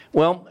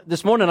Well,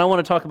 this morning I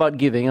want to talk about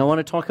giving. I want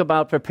to talk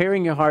about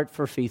preparing your heart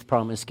for faith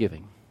promise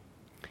giving.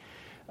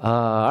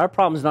 Our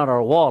problem is not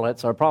our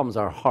wallets. Our problem is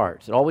our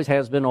hearts. It always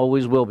has been,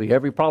 always will be.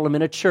 Every problem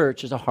in a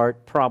church is a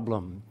heart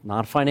problem,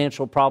 not a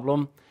financial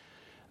problem.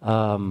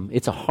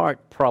 It's a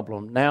heart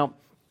problem. Now,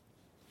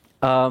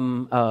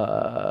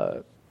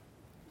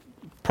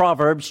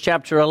 Proverbs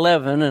chapter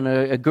 11 and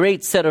a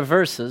great set of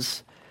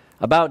verses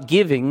about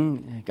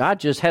giving. God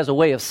just has a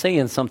way of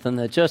saying something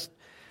that just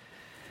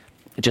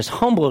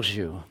humbles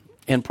you.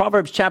 In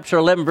Proverbs chapter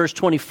 11, verse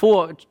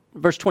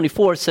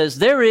 24 says,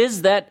 "There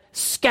is that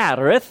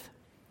scattereth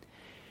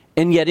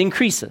and yet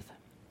increaseth.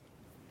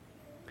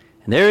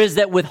 And there is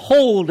that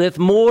withholdeth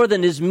more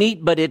than is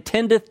meet, but it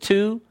tendeth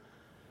to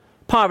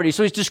poverty."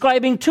 So he's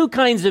describing two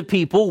kinds of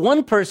people.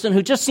 One person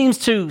who just seems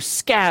to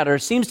scatter,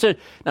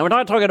 now we're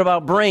not talking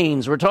about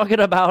brains, we're talking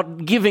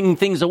about giving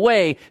things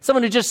away.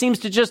 Someone who just seems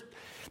to just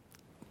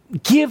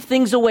give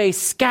things away,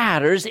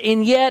 scatters,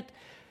 and yet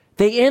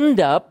they end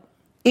up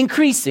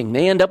increasing.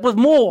 They end up with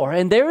more.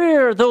 And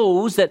there are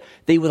those that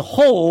they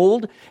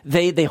withhold,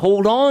 they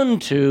hold on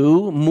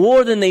to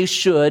more than they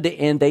should,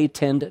 and they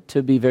tend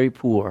to be very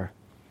poor.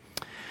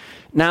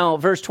 Now,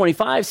 verse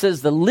 25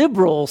 says, "The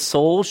liberal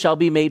soul shall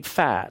be made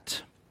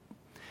fat,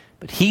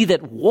 but he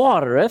that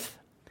watereth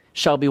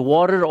shall be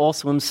watered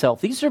also himself."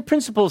 These are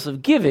principles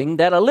of giving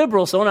that a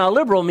liberal soul, now a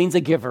liberal means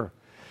a giver.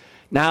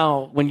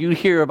 Now, when you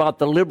hear about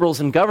the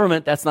liberals in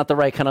government, that's not the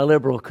right kind of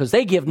liberal, because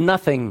they give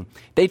nothing.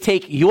 They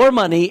take your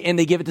money and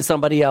they give it to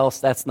somebody else.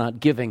 That's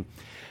not giving.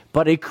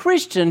 But a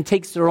Christian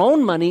takes their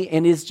own money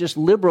and is just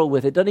liberal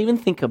with it, doesn't even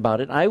think about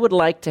it. I would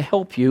like to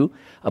help you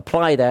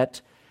apply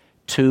that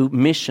to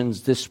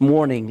missions this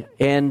morning.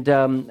 And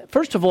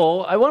first of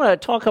all, I want to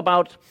talk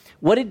about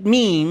what it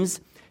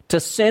means to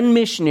send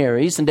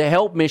missionaries and to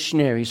help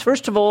missionaries.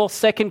 First of all,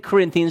 2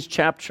 Corinthians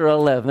chapter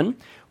 11.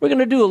 We're going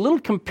to do a little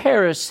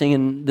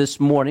comparison this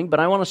morning,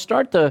 but I want to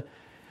start the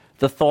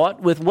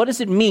thought with what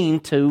does it mean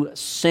to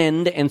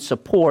send and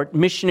support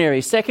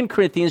missionaries. 2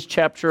 Corinthians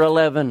chapter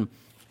 11.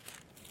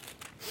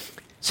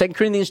 2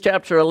 Corinthians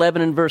chapter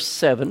 11 and verse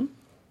 7.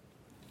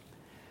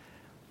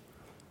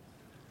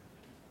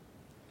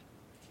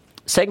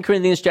 2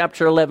 Corinthians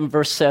chapter 11,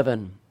 verse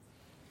 7.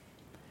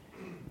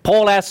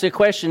 Paul asks a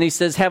question. He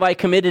says, "Have I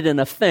committed an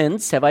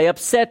offense? Have I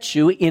upset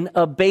you in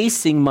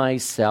abasing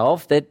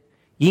myself, that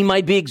ye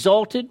might be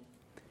exalted?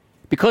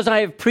 Because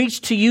I have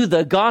preached to you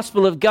the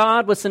gospel of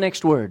God." What's the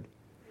next word?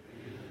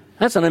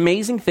 That's an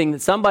amazing thing,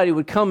 that somebody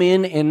would come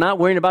in and not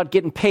worrying about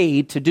getting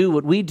paid to do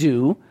what we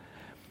do.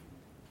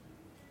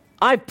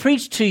 "I've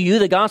preached to you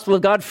the gospel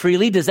of God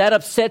freely." Does that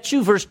upset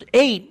you? Verse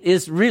 8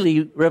 is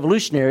really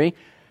revolutionary.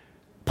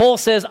 Paul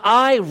says,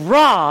 "I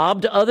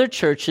robbed other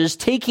churches,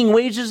 taking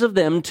wages of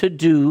them to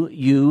do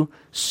you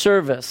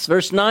service."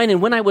 Verse 9,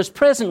 "And when I was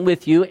present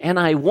with you and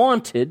I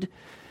wanted,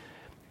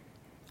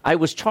 I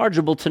was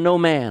chargeable to no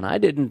man." I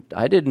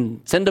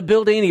didn't send a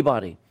bill to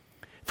anybody.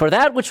 "For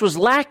that which was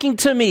lacking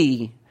to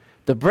me,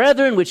 the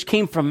brethren which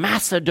came from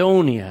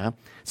Macedonia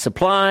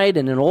supplied,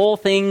 and in all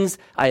things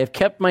I have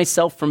kept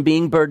myself from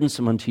being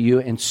burdensome unto you,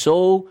 and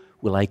so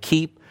will I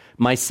keep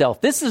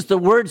myself." This is the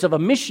words of a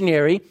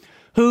missionary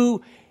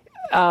who,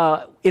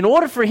 in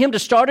order for him to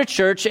start a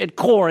church at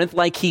Corinth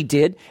like he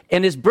did,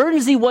 and as burdened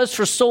as he was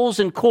for souls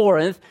in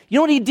Corinth, you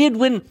know what he did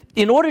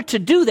in order to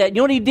do that? You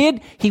know what he did?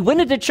 He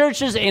went into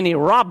churches and he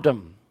robbed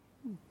them.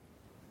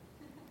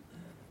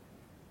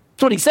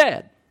 That's what he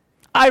said.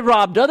 "I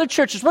robbed other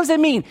churches." What does that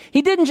mean?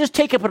 He didn't just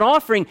take up an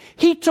offering.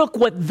 He took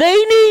what they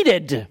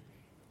needed.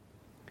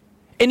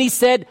 And he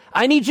said,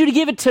 "I need you to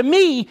give it to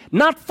me,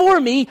 not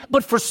for me,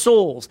 but for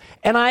souls."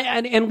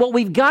 And what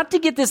we've got to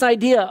get this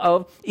idea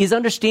of is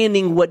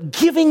understanding what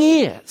giving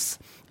is.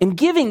 And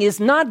giving is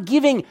not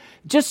giving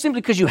just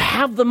simply because you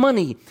have the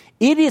money.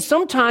 It is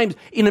sometimes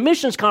in a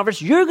missions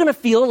conference, you're going to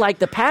feel like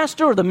the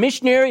pastor or the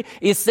missionary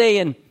is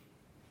saying,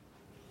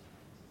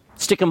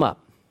 "Stick them up."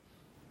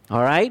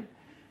 All right?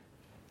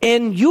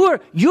 And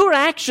you're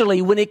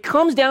actually, when it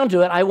comes down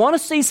to it, I want to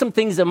say some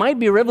things that might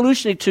be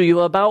revolutionary to you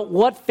about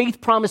what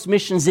Faith Promise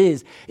Missions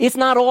is. It's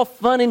not all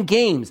fun and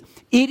games.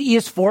 It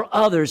is for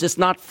others. It's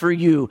not for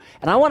you.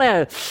 And I want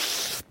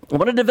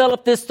to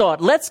develop this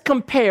thought. Let's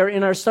compare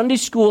in our Sunday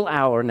school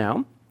hour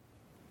now,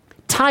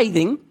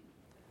 tithing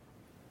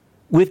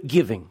with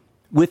giving,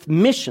 with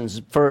missions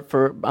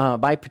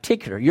by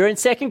particular. You're in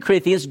 2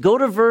 Corinthians. Go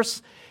to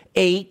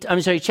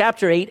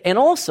chapter 8, and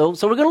also,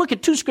 so we're going to look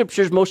at two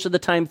scriptures most of the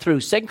time through.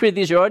 2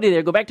 Corinthians, you're already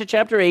there. Go back to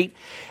chapter 8,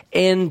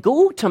 and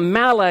go to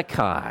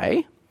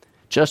Malachi,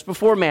 just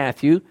before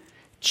Matthew,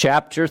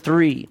 chapter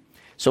 3.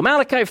 So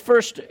Malachi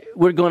first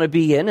we're going to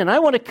be in, and I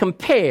want to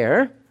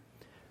compare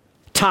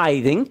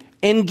tithing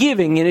and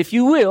giving. And if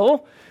you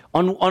will,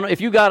 if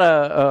you got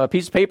a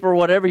piece of paper or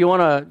whatever, you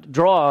want to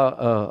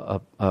draw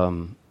a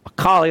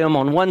column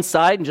on one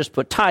side and just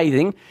put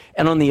tithing,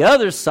 and on the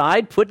other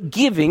side put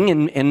giving,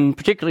 and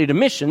particularly to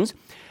missions.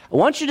 I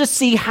want you to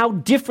see how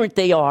different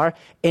they are,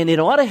 and it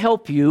ought to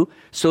help you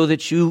so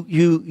that you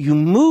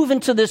move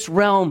into this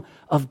realm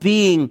of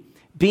being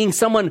being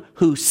someone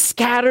who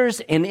scatters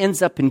and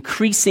ends up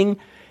increasing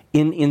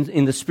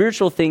in the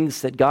spiritual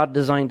things that God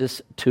designed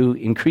us to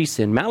increase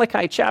in.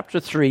 Malachi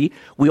chapter 3,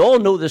 we all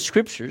know the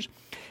scriptures,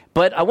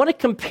 but I want to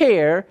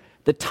compare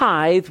the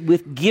tithe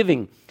with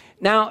giving.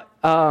 Now,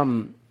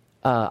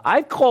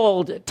 I've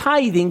called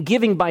tithing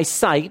giving by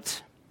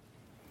sight,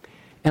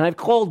 and I've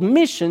called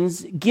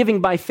missions giving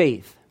by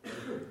faith.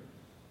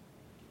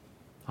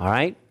 All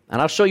right?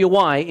 And I'll show you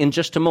why in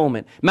just a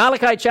moment.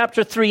 Malachi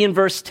chapter 3 and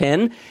verse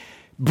 10,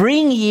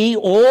 bring ye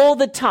all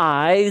the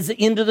tithes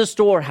into the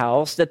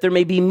storehouse, that there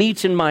may be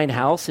meat in mine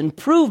house, and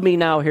prove me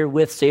now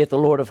herewith, saith the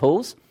Lord of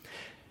hosts,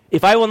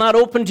 if I will not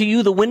open to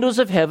you the windows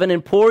of heaven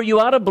and pour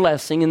you out a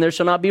blessing, and there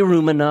shall not be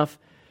room enough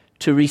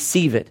to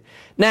receive it.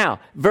 Now,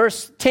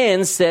 verse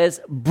 10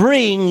 says,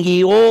 bring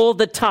ye all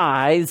the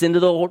tithes into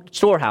the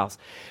storehouse.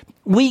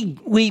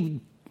 We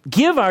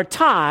give our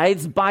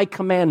tithes by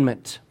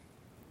commandment.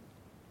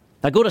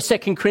 Now go to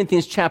 2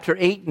 Corinthians chapter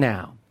 8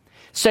 now.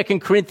 2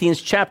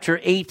 Corinthians chapter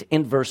 8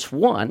 and verse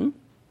 1.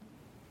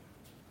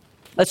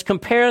 Let's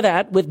compare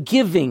that with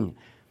giving.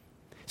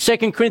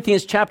 2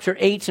 Corinthians chapter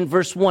 8 and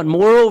verse 1.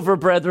 Moreover,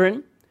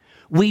 brethren,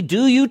 we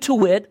do you to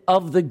wit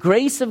of the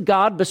grace of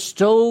God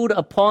bestowed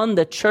upon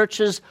the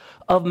churches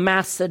of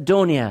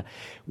Macedonia.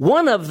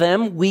 One of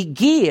them we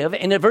give,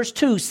 and in verse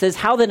 2 says,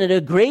 how that in a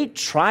great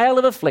trial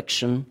of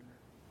affliction,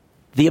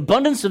 the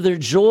abundance of their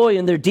joy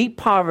and their deep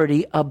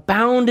poverty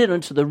abounded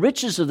unto the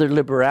riches of their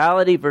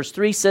liberality. Verse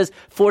 3 says,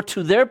 for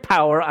to their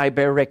power I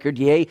bear record,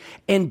 yea,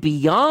 and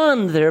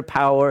beyond their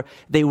power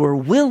they were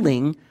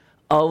willing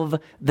of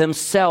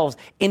themselves.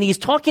 And he's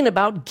talking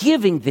about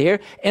giving there.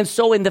 And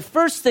so in the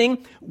first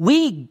thing,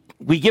 we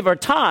give our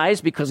tithes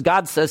because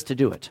God says to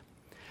do it.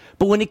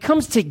 But when it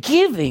comes to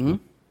giving,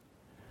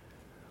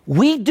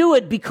 we do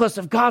it because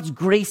of God's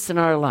grace in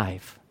our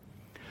life.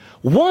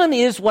 One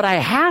is what I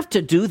have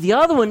to do. The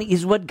other one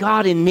is what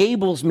God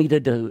enables me to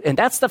do. And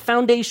that's the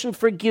foundation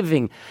for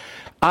giving.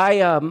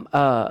 Let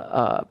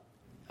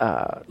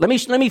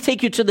me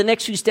take you to the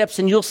next few steps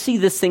and you'll see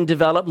this thing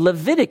develop.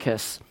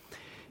 Leviticus.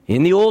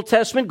 In the Old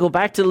Testament, go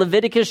back to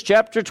Leviticus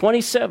chapter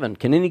 27.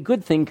 Can any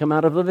good thing come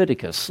out of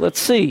Leviticus? Let's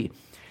see.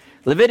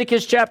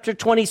 Leviticus chapter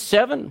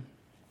 27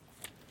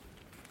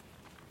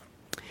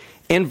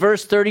 and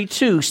verse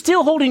 32.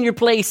 Still holding your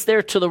place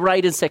there to the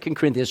right in 2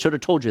 Corinthians. Should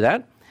have told you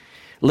that.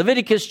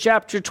 Leviticus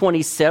chapter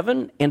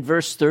 27 and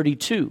verse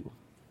 32.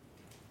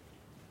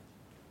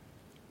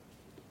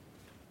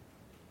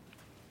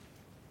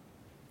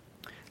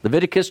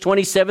 Leviticus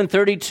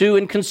 27:32,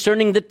 and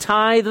concerning the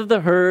tithe of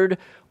the herd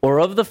or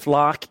of the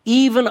flock,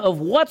 even of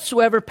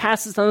whatsoever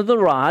passeth under the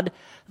rod,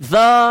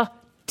 the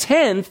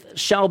 10th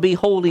shall be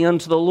holy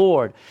unto the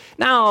Lord.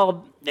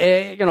 Now,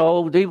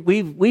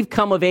 we've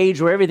come of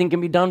age where everything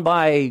can be done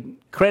by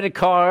credit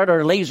card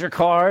or laser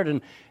card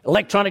and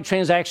electronic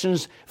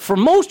transactions. For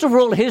most of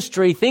world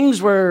history,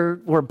 things were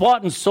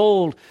bought and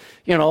sold.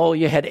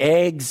 You had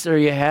eggs, or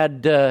you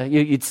had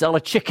you'd sell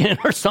a chicken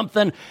or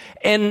something,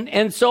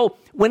 and so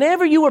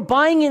whenever you were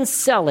buying and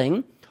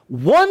selling,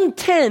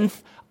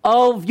 1/10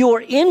 of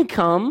your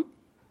income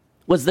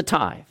was the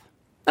tithe.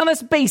 Now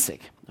that's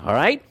basic, all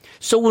right.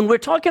 So when we're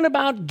talking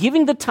about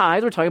giving the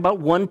tithe, we're talking about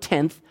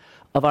 1/10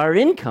 of our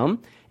income,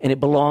 and it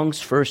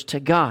belongs first to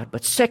God.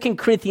 But 2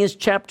 Corinthians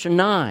chapter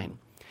 9.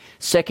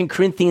 2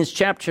 Corinthians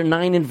chapter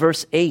 9 and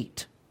verse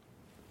 8.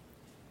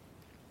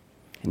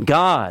 And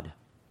God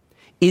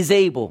is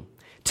able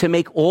to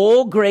make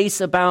all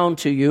grace abound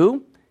to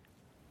you.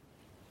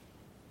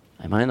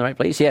 Am I in the right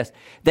place? Yes.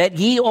 That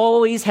ye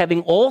always,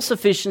 having all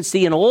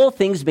sufficiency in all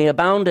things, may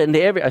abound unto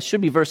every... It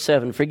should be verse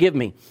 7. Forgive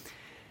me.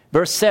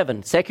 Verse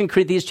 7. 2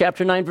 Corinthians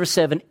chapter 9, verse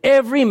 7.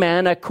 Every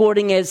man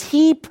according as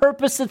he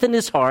purposeth in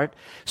his heart,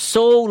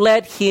 so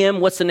let him...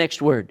 What's the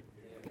next word?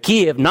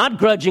 Give, not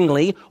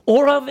grudgingly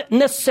or of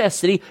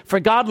necessity, for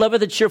God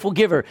loveth a cheerful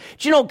giver.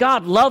 Do you know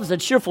God loves a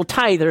cheerful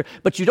tither,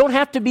 but you don't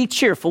have to be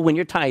cheerful when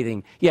you're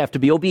tithing. You have to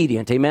be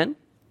obedient, amen?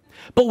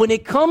 But when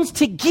it comes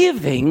to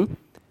giving,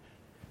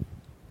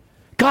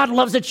 God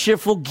loves a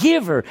cheerful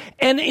giver.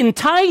 And in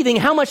tithing,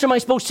 how much am I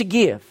supposed to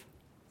give?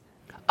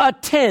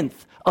 1/10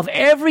 of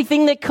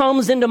everything that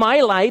comes into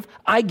my life,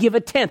 I give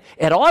 1/10.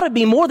 It ought to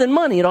be more than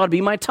money. It ought to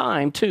be my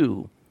time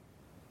too.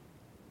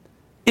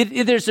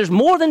 There's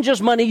more than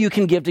just money you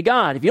can give to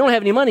God. If you don't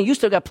have any money, you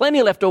still got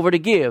plenty left over to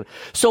give.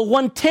 So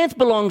 1/10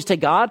 belongs to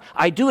God.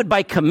 I do it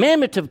by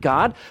commandment of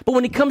God. But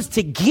when it comes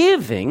to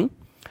giving,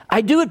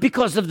 I do it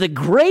because of the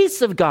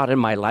grace of God in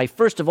my life,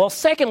 first of all.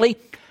 Secondly,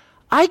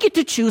 I get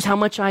to choose how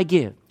much I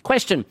give.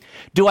 Question,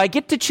 do I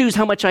get to choose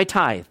how much I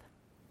tithe?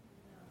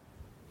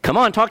 Come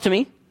on, talk to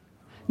me.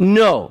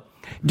 No.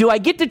 Do I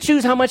get to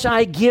choose how much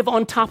I give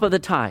on top of the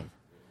tithe?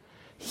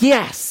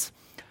 Yes.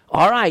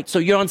 All right, so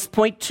you're on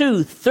point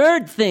 2.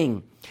 Third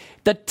thing,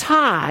 the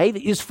tithe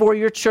is for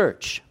your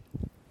church.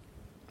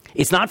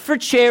 It's not for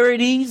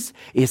charities.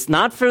 It's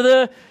not for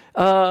the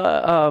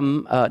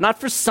not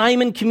for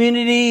Simon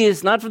community,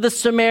 it's not for the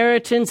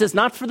Samaritans, it's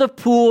not for the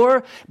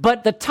poor,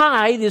 but the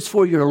tithe is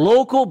for your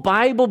local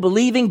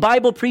Bible-believing,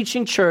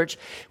 Bible-preaching church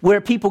where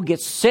people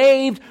get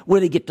saved, where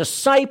they get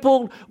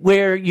discipled,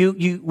 where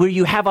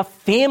you have a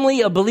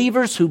family of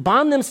believers who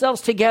bond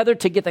themselves together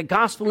to get the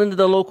gospel into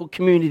the local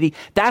community.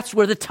 That's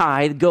where the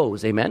tithe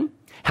goes, amen?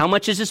 How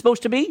much is it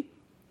supposed to be?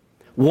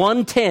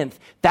 1/10.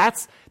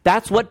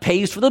 That's what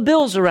pays for the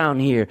bills around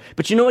here.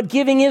 But you know what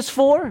giving is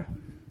for?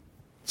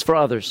 It's for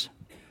others.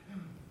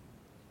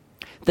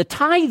 The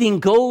tithing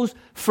goes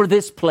for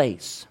this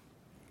place.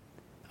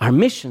 Our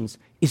missions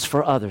is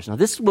for others. Now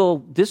this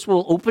will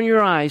open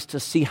your eyes to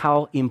see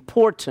how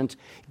important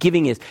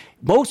giving is.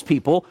 Most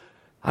people,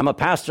 I'm a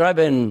pastor, I've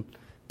been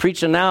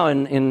preaching now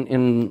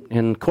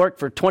in Cork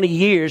for 20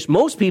 years.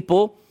 Most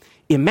people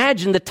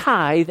imagine the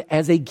tithe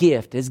as a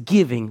gift, as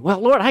giving. Well,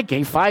 Lord, I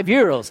gave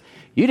 €5.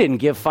 You didn't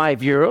give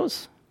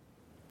 €5.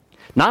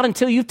 Not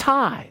until you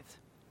tithe.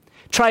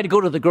 Try to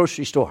go to the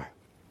grocery store.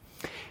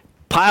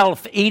 Pile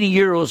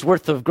 €80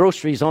 worth of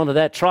groceries onto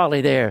that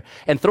trolley there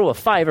and throw a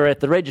 $5 at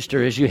the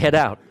register as you head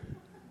out.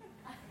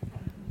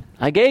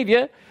 I gave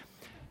you.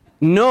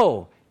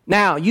 No.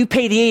 Now, you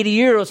pay the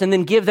 €80 and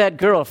then give that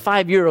girl a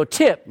 €5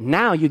 tip.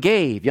 Now you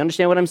gave. You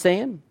understand what I'm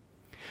saying?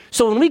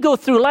 So when we go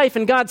through life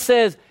and God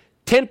says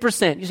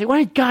 10%, you say,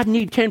 why does God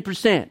need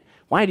 10%?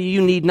 Why do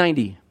you need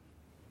 90?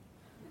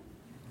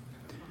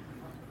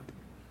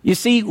 You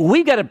see,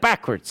 we got it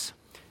backwards.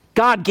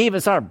 God gave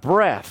us our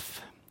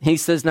breath. He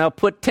says, now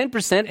put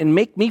 10% and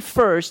make me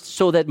first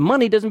so that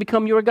money doesn't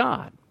become your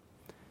God.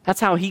 That's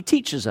how he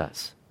teaches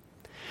us.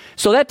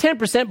 So that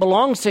 10%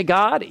 belongs to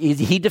God.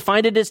 He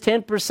defined it as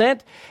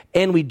 10%,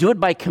 and we do it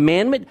by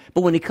commandment.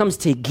 But when it comes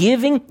to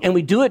giving, and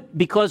we do it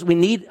because we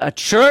need a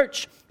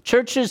church,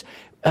 churches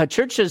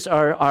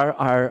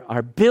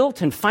are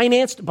built and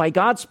financed by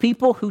God's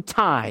people who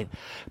tithe.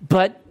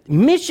 But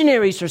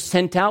missionaries are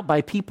sent out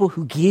by people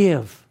who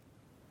give.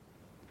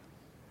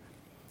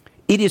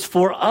 It is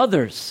for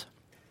others.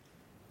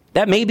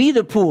 That may be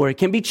the poor, it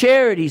can be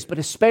charities, but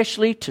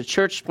especially to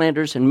church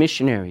planters and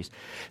missionaries.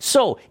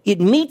 So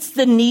it meets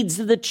the needs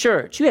of the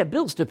church. You have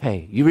bills to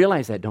pay. You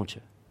realize that, don't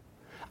you?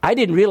 I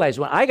didn't realize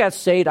when I got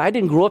saved, I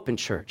didn't grow up in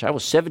church. I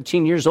was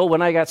 17 years old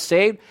when I got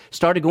saved,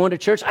 started going to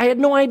church. I had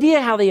no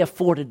idea how they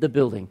afforded the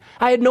building.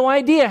 I had no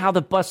idea how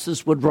the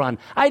buses would run.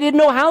 I didn't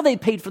know how they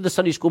paid for the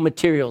Sunday school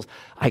materials.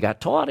 I got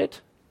taught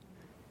it.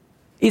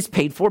 It's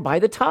paid for by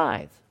the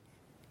tithe.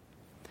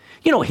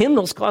 You know,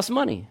 hymnals cost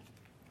money.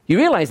 You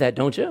realize that,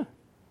 don't you?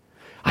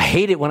 I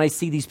hate it when I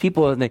see these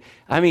people, and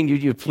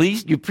you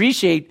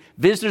appreciate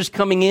visitors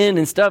coming in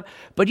and stuff,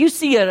 but you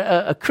see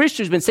a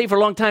Christian who's been saved for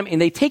a long time,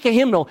 and they take a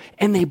hymnal,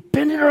 and they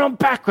bend it around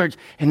backwards,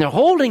 and they're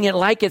holding it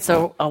like it's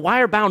a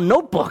wire-bound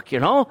notebook, you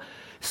know?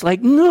 It's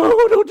like, no,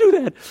 don't do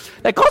that.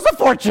 That costs a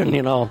fortune,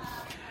 you know.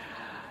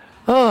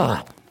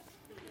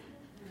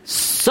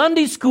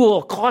 Sunday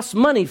school costs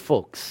money,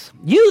 folks.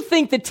 You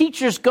think the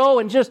teachers go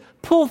and just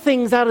pull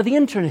things out of the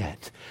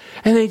internet,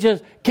 and they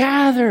just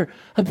gather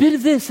a bit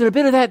of this and a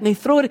bit of that, and they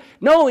throw it.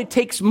 No, it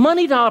takes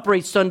money to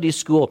operate Sunday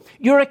school.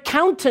 Your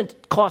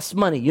accountant costs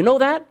money. You know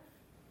that?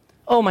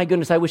 Oh, my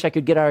goodness, I wish I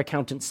could get our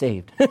accountant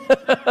saved.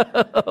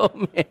 Oh,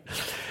 man.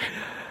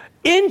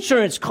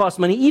 Insurance costs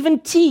money. Even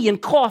tea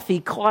and coffee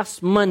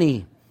costs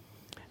money.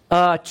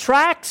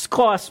 Tracts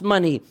cost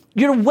money.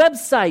 Your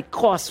website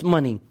costs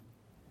money.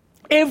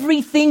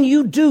 Everything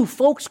you do,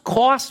 folks,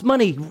 costs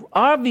money.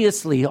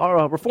 Obviously,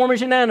 our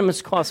Reformers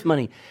Unanimous costs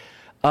money.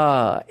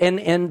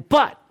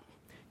 But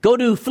go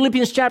to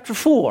Philippians chapter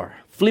 4.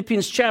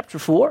 Philippians chapter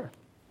 4.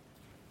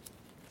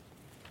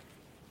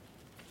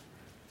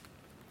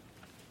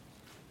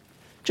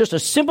 Just a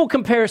simple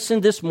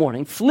comparison this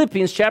morning.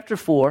 Philippians chapter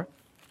 4.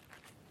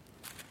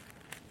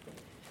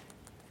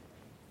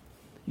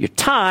 Your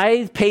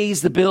tithe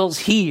pays the bills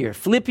here.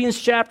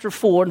 Philippians chapter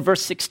 4 and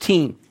verse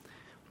 16.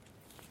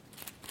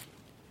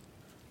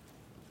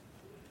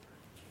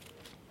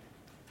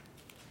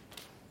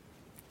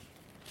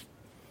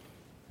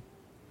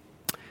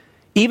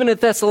 Even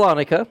at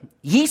Thessalonica,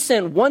 ye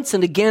sent once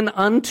and again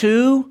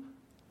unto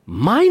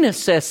my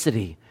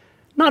necessity.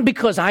 Not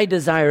because I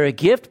desire a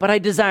gift, but I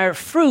desire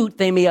fruit,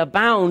 they may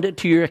abound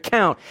to your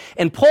account.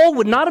 And Paul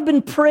would not have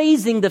been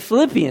praising the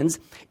Philippians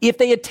if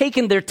they had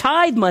taken their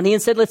tithe money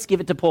and said, let's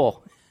give it to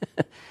Paul.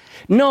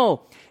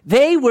 No,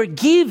 they were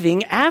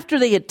giving, after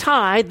they had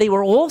tithed, they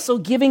were also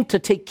giving to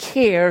take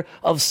care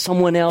of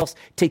someone else,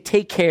 to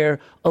take care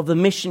of the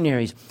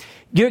missionaries.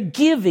 Your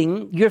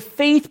giving, your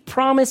faith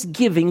promise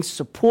giving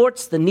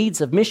supports the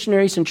needs of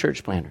missionaries and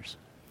church planters.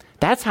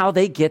 That's how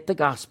they get the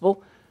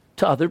gospel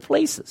to other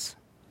places.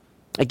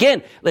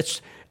 Again,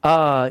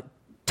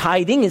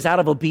 tithing is out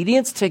of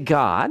obedience to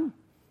God.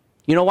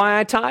 You know why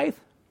I tithe?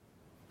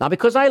 Not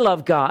because I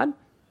love God.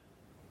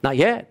 Not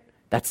yet.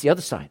 That's the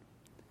other side.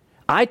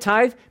 I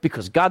tithe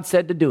because God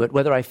said to do it,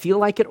 whether I feel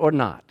like it or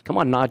not. Come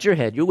on, nod your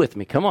head. You're with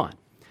me. Come on.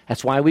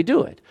 That's why we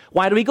do it.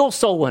 Why do we go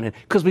soul winning?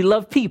 Because we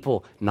love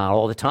people. Not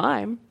all the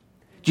time.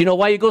 Do you know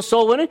why you go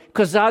soul winning?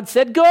 Because God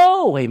said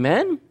go.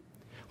 Amen.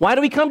 Why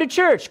do we come to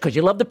church? Because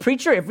you love the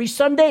preacher every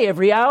Sunday,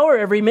 every hour,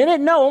 every minute?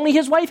 No, only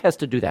his wife has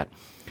to do that.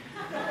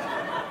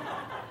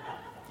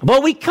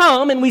 But we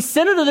come and we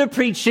sit under their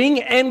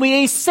preaching and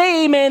we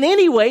say amen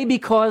anyway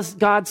because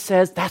God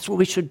says that's where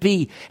we should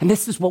be. And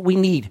this is what we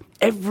need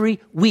every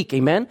week,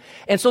 amen?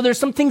 And so there's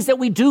some things that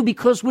we do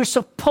because we're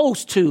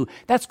supposed to.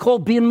 That's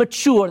called being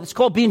mature. That's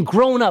called being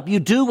grown up. You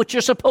do what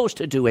you're supposed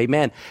to do,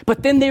 amen?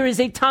 But then there is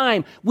a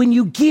time when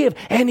you give,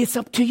 and it's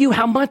up to you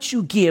how much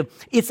you give.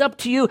 It's up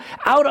to you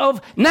out of,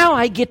 now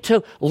I get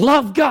to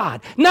love God.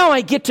 Now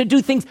I get to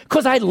do things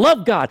because I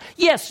love God.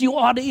 Yes, you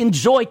ought to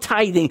enjoy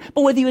tithing,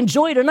 but whether you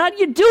enjoy it or not,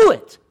 you do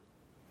it.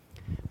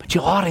 But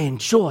you ought to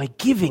enjoy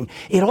giving.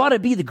 It ought to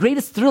be the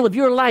greatest thrill of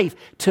your life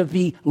to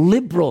be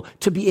liberal,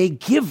 to be a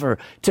giver,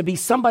 to be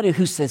somebody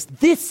who says,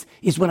 this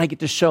is when I get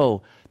to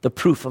show the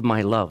proof of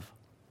my love.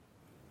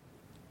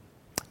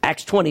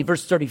 Acts 20,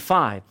 verse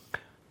 35.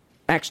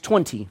 Acts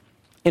 20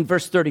 in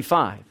verse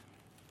 35.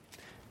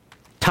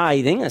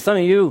 Tithing. Some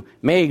of you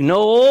may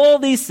know all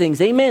these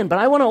things. Amen. But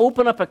I want to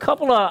open up a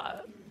couple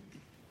of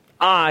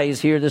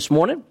eyes here this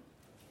morning.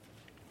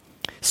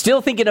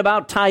 Still thinking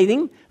about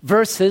tithing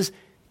versus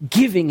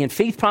giving, and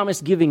faith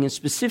promise giving in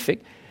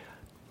specific.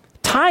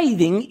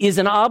 Tithing is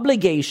an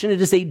obligation.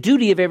 It is a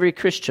duty of every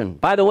Christian.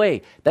 By the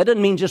way, that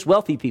doesn't mean just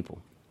wealthy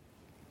people.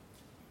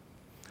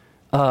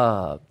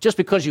 Just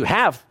because you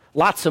have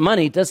lots of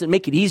money doesn't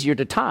make it easier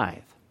to tithe.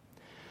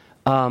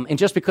 And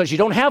just because you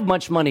don't have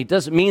much money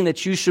doesn't mean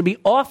that you should be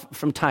off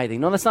from tithing.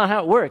 No, that's not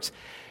how it works.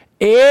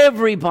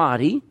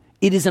 Everybody,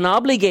 it is an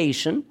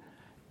obligation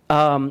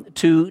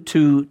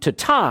to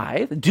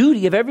tithe, the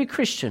duty of every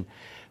Christian.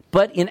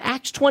 But in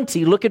Acts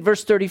 20, look at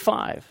verse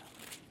 35.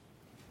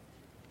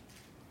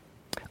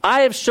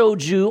 I have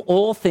showed you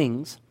all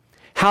things,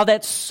 how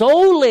that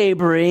so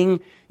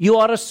laboring you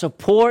ought to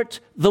support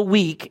the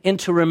weak, and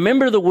to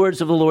remember the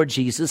words of the Lord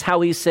Jesus,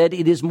 how he said,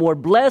 it is more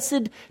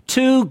blessed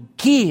to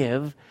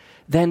give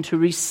than to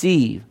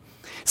receive.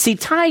 See,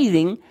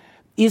 tithing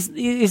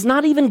is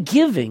not even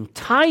giving.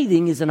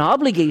 Tithing is an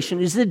obligation,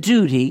 is a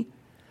duty,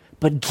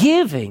 but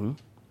giving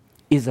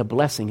is a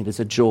blessing, it is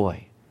a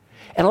joy.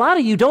 And a lot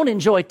of you don't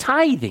enjoy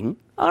tithing,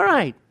 all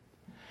right,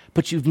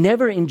 but you've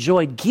never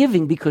enjoyed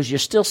giving because you're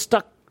still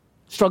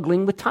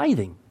struggling with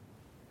tithing.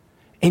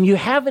 And you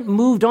haven't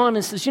moved on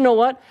and says, you know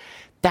what,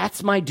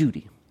 that's my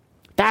duty.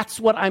 That's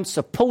what I'm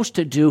supposed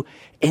to do.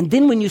 And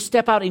then when you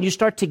step out and you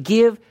start to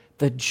give,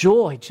 the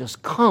joy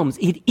just comes.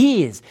 It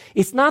is.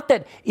 It's not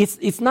that,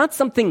 it's not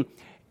something,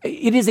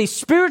 it is a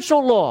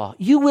spiritual law.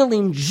 You will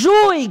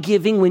enjoy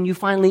giving when you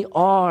finally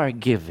are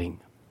giving.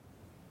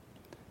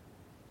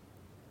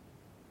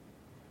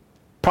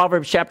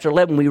 Proverbs chapter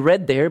 11, we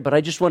read there, but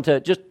I just want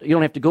to, you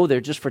don't have to go there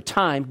just for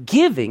time.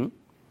 Giving,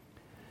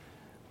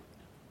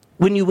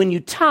 when you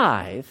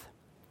tithe,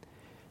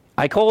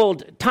 I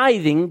called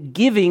tithing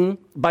giving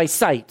by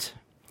sight.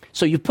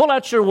 So you pull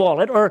out your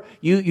wallet, or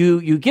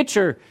you get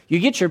your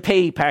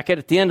pay packet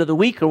at the end of the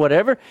week or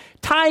whatever.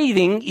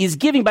 Tithing is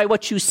giving by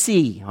what you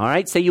see. All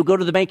right, say you go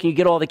to the bank and you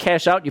get all the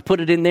cash out, you put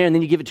it in there, and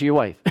then you give it to your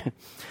wife.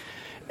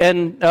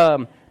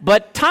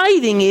 But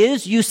tithing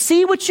is you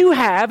see what you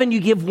have and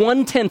you give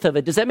 1/10 of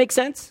it. Does that make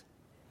sense?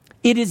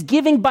 It is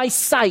giving by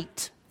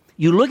sight.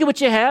 You look at what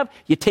you have,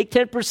 you take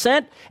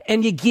 10%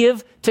 and you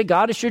give to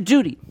God as your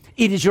duty.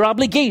 It is your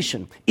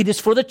obligation. It is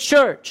for the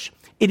church.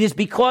 It is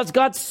because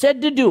God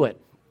said to do it.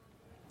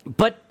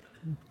 But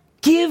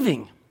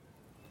giving,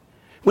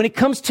 when it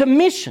comes to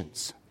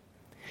missions,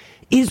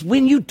 is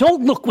when you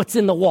don't look what's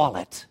in the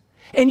wallet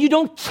and you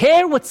don't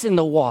care what's in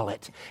the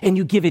wallet and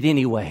you give it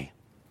anyway.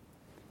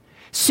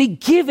 See,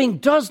 giving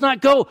does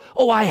not go,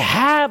 oh, I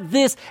have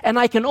this and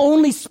I can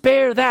only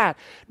spare that.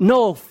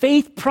 No,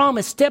 faith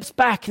promise steps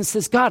back and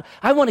says, God,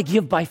 I want to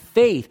give by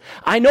faith.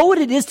 I know what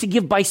it is to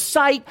give by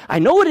sight. I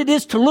know what it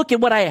is to look at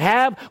what I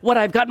have, what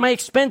I've got my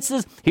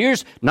expenses.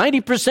 Here's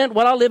 90%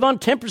 what I'll live on,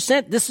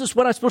 10%. This is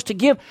what I'm supposed to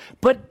give.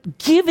 But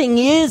giving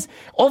is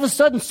all of a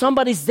sudden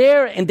somebody's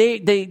there and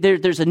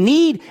there's a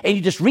need and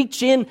you just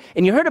reach in.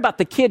 And you heard about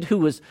the kid who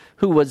was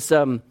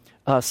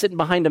sitting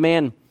behind a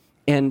man.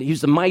 And he's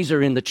the miser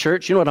in the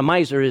church. You know what a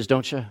miser is,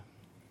 don't you?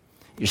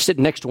 You're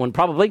sitting next to one,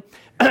 probably.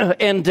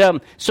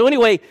 So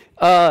anyway,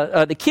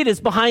 the kid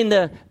is behind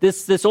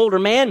this older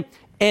man,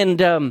 and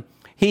the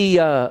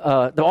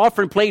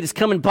offering plate is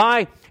coming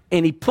by,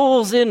 and he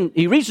pulls in.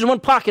 He reaches in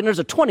one pocket, and there's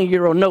a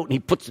 20-euro note, and he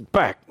puts it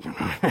back.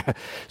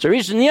 So he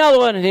reaches in the other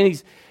one,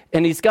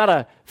 and he's got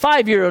a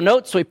 5-euro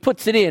note, so he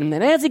puts it in.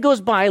 And as he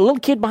goes by, a little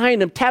kid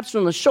behind him taps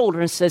him on the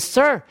shoulder and says,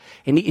 sir.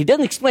 And he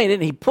doesn't explain it.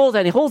 And he pulls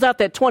out, he holds out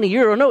that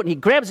 20-euro note, and he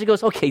grabs it and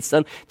goes, okay,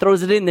 son,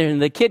 throws it in there. And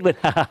the kid went,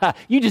 ha, ha, ha,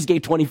 you just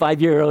gave 25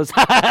 euros.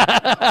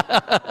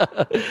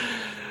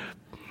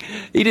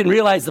 He didn't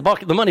realize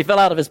the money fell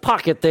out of his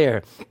pocket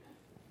there.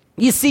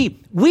 You see,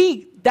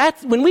 when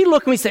we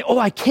look and we say, oh,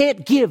 I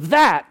can't give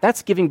that,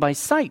 that's giving by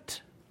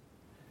sight.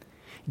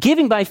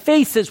 Giving by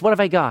faith says, what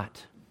have I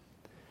got?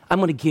 I'm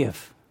going to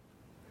give.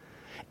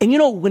 And you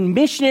know, when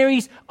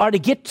missionaries are to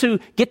get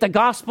the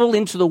gospel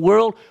into the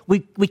world,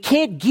 we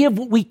can't give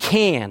what we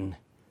can.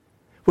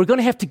 We're going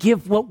to have to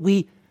give what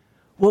we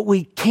what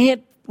we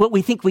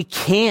think we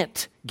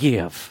can't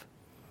give,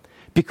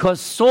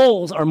 because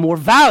souls are more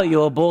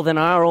valuable than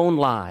our own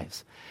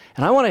lives.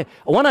 And I want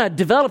to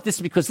develop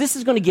this, because this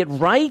is going to get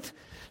right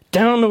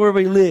down to where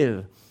we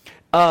live.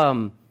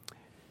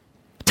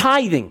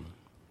 Tithing.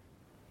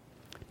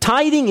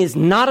 Tithing is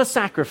not a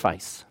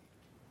sacrifice.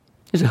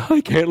 You say,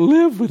 I can't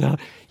live without.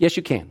 Yes,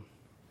 you can.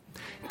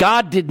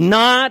 God did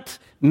not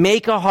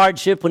make a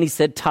hardship when he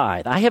said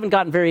tithe. I haven't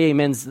gotten very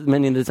amens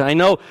many of this. I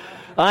know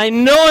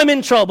I'm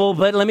in trouble,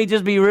 but let me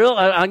just be real.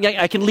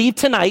 I can leave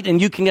tonight,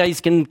 and you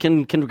guys can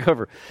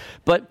recover.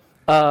 But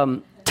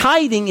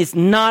tithing is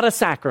not a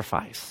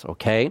sacrifice,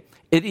 okay?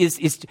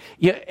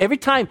 Every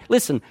time,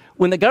 listen,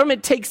 when the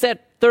government takes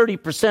that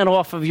 30%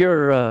 off of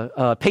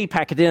your pay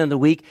pack at the end of the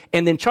week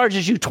and then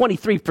charges you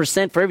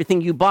 23% for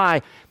everything you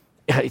buy,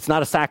 it's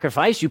not a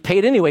sacrifice. You pay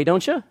it anyway,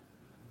 don't you?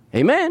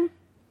 Amen.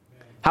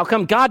 How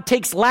come God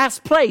takes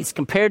last place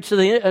compared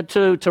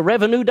to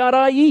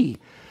revenue.ie?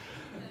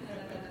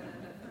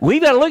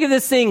 We've got to look at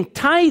this thing.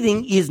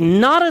 Tithing is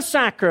not a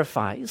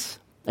sacrifice.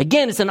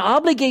 Again, it's an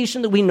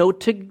obligation that we know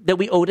that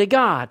we owe to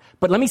God.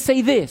 But let me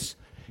say this.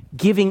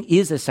 Giving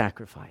is a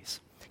sacrifice.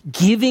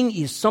 Giving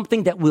is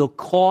something that will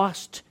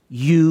cost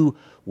you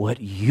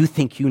what you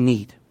think you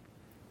need.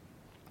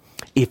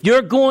 If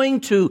you're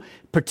going to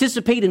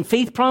participate in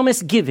Faith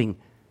Promise giving,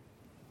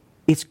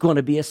 it's going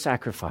to be a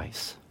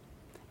sacrifice.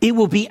 It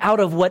will be out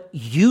of what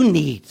you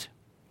need.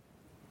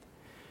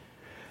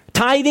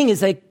 Tithing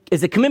is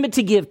a commitment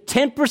to give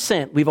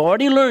 10%. We've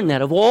already learned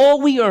that, of all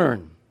we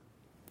earn,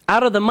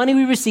 out of the money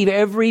we receive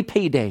every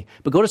payday.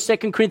 But go to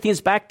 2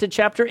 Corinthians, back to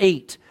chapter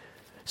 8.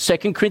 2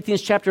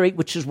 Corinthians chapter 8,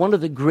 which is one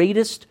of the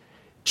greatest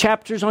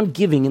chapters on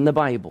giving in the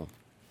Bible.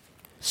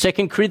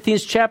 2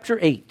 Corinthians chapter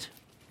 8.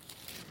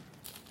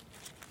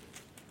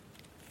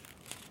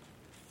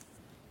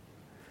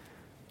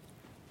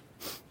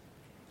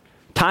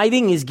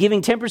 Tithing is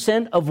giving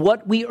 10% of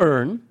what we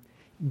earn.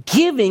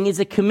 Giving is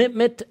a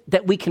commitment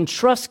that we can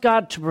trust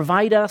God to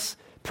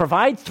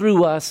provide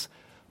through us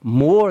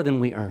more than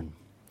we earn,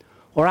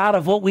 or out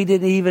of what we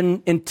didn't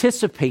even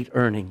anticipate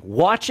earning.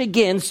 Watch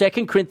again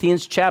 2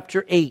 Corinthians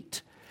chapter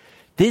 8.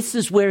 This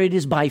is where it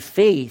is by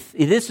faith.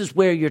 This is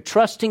where you're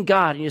trusting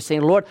God and you're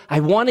saying, Lord,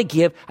 I want to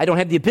give. I don't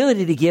have the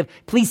ability to give.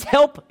 Please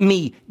help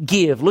me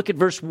give. Look at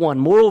verse 1.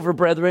 Moreover,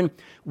 brethren,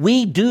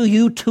 we do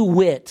you to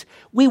wit.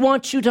 We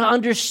want you to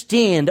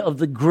understand of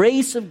the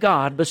grace of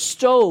God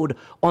bestowed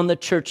on the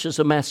churches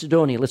of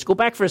Macedonia. Let's go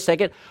back for a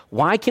second.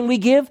 Why can we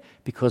give?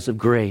 Because of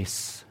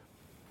grace.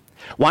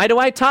 Why do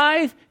I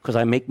tithe? Because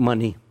I make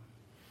money.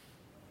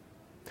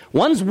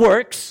 One's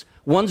works,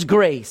 one's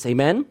grace.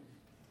 Amen?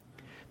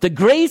 The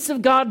grace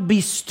of God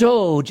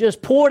bestowed,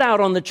 just poured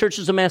out on the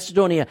churches of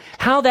Macedonia.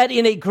 How that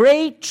in a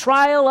great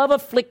trial of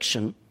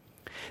affliction,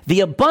 the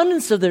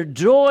abundance of their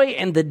joy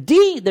and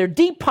their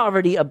deep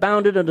poverty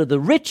abounded under the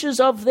riches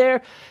of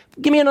their,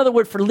 give me another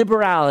word for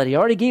liberality. I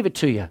already gave it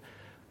to you.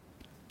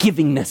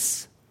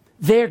 Givingness.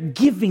 Their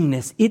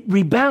givingness. It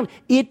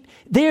rebounded.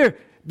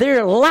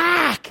 Their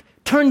lack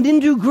turned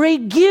into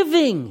great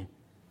giving.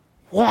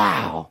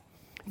 Wow.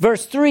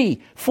 Verse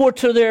 3, for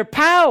to their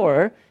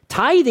power,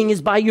 tithing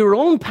is by your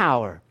own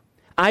power.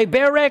 I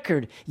bear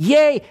record.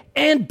 Yea,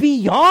 and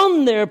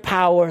beyond their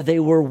power, they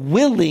were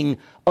willing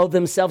of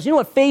themselves. You know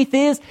what faith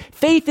is?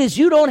 Faith is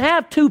you don't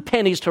have 2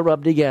 pennies to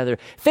rub together.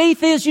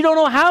 Faith is you don't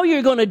know how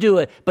you're going to do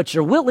it, but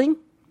you're willing.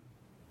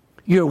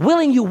 You're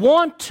willing, you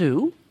want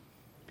to.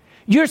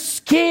 You're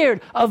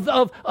scared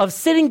of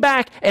sitting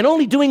back and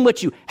only doing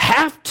what you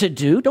have to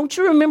do. Don't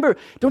you remember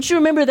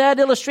that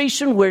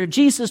illustration where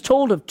Jesus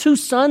told of 2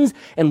 sons,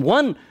 and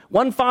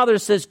one father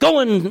says, go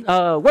and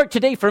work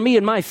today for me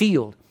in my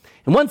field.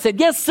 And one said,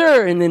 yes,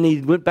 sir. And then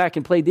he went back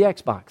and played the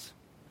Xbox.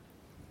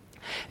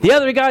 The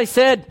other guy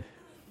said,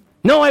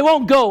 no, I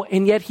won't go.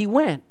 And yet he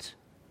went.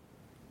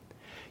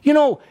 You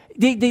know,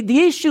 the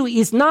issue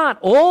is not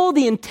all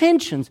the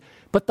intentions,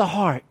 but the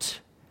heart.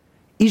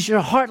 Is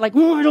your heart like,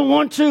 I don't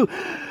want to,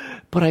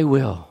 but I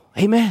will.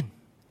 Amen.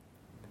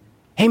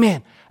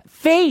 Amen.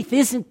 Faith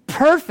isn't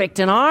perfect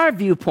in our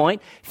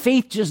viewpoint.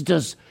 Faith just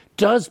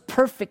does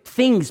perfect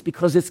things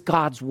because it's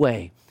God's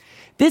way.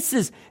 This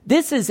is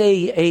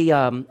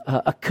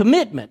a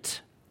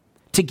commitment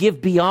to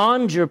give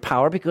beyond your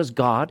power because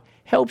God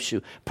helps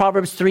you.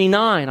 Proverbs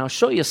 3:9. I'll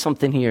show you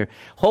something here.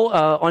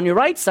 On your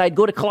right side,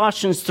 go to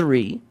Colossians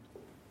 3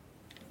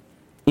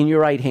 in your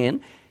right hand.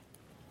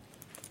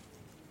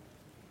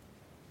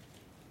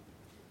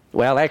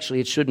 Well, actually,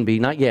 it shouldn't be.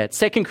 Not yet.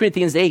 2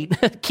 Corinthians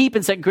 8. Keep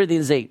in 2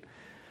 Corinthians 8.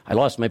 I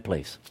lost my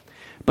place.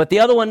 But the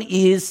other one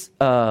is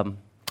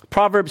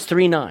Proverbs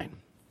 3:9.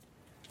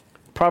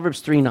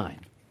 Proverbs 3:9.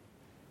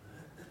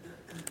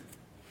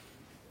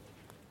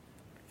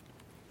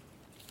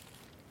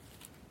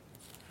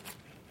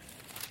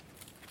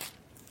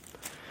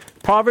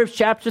 Proverbs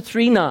chapter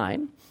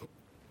 3:9.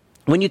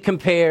 When you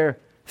compare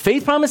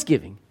faith promise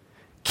giving,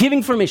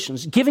 giving for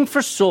missions, giving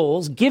for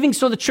souls, giving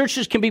so the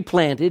churches can be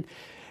planted,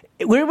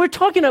 We're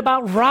talking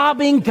about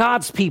robbing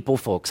God's people,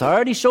 folks. I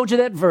already showed you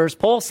that verse.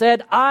 Paul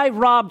said, I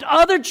robbed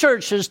other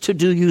churches to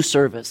do you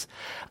service.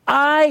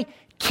 I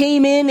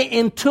came in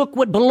and took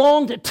what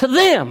belonged to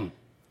them.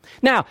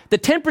 Now, the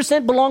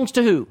 10% belongs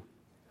to who?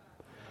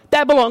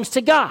 That belongs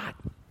to God.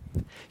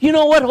 You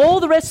know what? All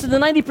the rest of the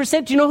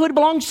 90%, do you know who it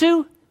belongs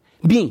to?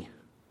 Me.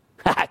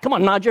 Come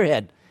on, nod your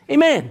head.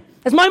 Amen.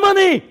 That's my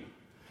money.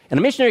 And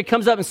a missionary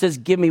comes up and says,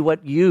 give me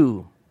what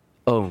you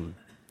own.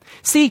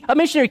 See, a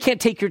missionary can't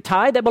take your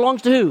tithe. That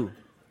belongs to who?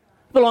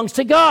 It belongs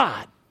to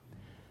God.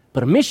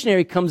 But a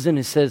missionary comes in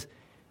and says,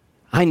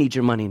 I need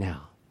your money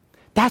now.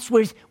 That's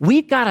where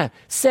we've got to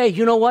say,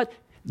 you know what?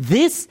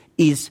 This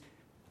is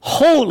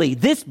holy.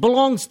 This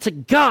belongs to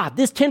God.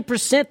 This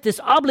 10%, this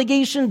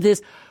obligation,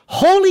 this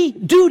holy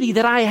duty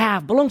that I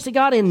have belongs to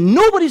God, and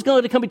nobody's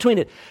going to come between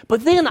it.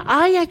 But then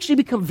I actually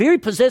become very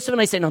possessive,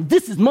 and I say, no,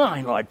 this is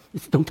mine, Lord.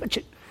 Don't touch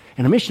it.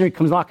 And a missionary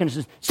comes knocking and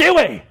says, stay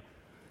away.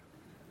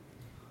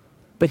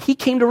 But he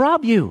came to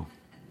rob you.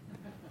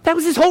 That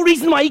was his whole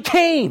reason why he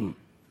came.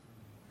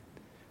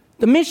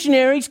 The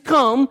missionaries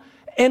come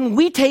and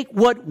we take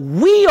what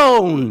we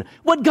own,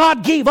 what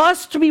God gave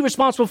us to be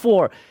responsible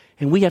for.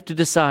 And we have to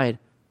decide,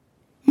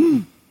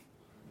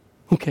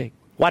 okay,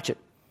 watch it.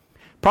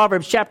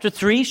 Proverbs chapter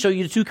 3, show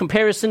you the two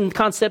comparison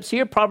concepts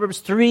here. Proverbs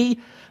 3,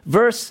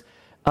 verse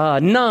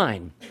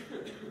 9.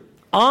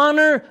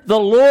 Honor the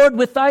Lord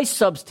with thy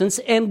substance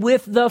and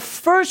with the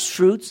first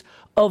fruits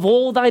of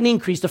all thine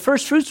increase. The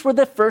first fruits were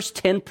the first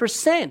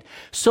 10%.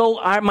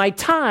 So my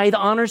tithe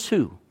honors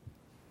who?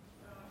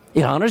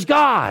 It honors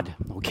God,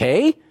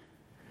 okay?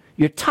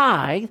 Your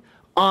tithe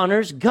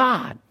honors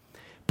God.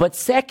 But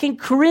 2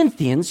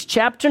 Corinthians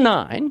chapter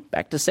 9,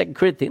 back to 2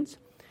 Corinthians,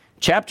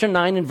 chapter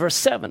 9 and verse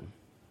 7.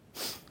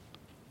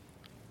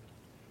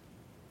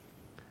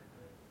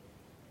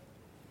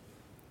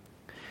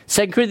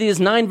 Second Corinthians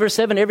 9 verse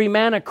 7, every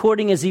man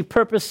according as he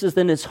purposes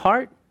in his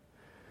heart,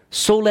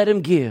 so let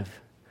him give.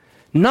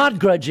 Not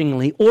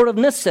grudgingly or of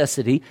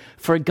necessity,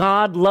 for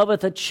God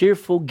loveth a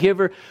cheerful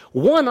giver.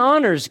 One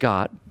honors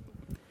God.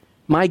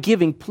 My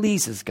giving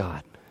pleases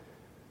God.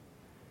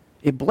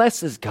 It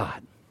blesses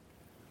God.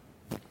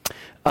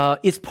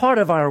 It's part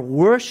of our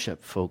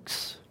worship,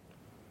 folks.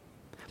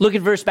 Look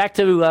at back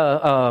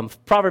to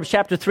Proverbs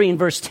chapter 3 and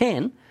verse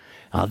 10.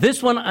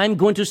 This one I'm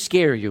going to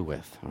scare you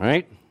with, all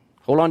right?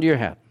 Hold on to your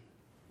hat.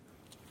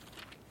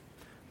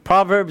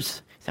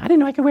 Proverbs, I didn't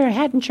know I could wear a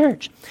hat in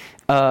church.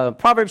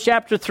 Proverbs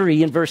chapter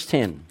 3 and verse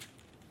 10.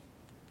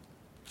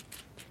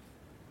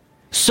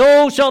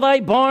 So shall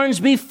thy barns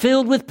be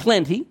filled with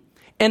plenty,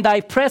 and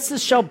thy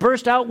presses shall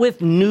burst out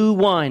with new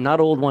wine. Not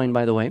old wine,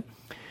 by the way.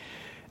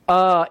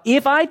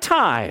 If I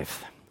tithe,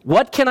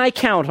 what can I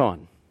count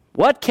on?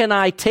 What can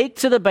I take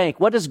to the bank?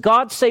 What does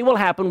God say will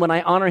happen when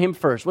I honor him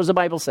first? What does the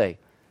Bible say?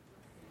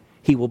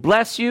 He will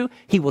bless you.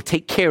 He will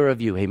take care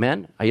of you.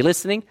 Amen? Are you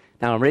listening?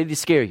 Now I'm ready to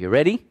scare you.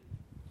 Ready?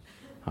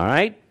 All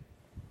right.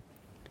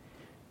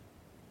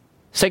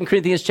 2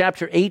 Corinthians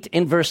chapter 8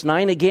 and verse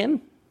 9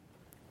 again.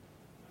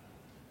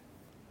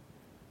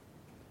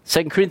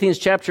 2 Corinthians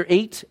chapter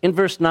 8 and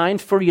verse 9.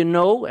 For you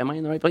know, am I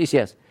in the right place?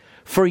 Yes.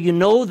 For you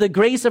know the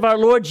grace of our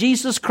Lord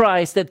Jesus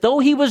Christ, that though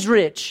he was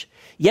rich,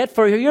 yet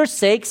for your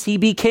sakes he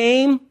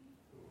became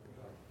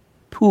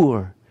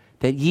poor,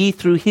 that ye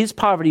through his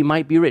poverty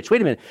might be rich. Wait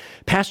a minute.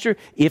 Pastor,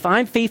 if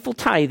I'm faithful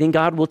tithing,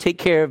 God will take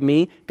care of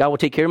me. God will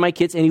take care of my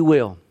kids, and he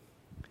will.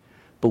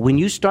 But when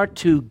you start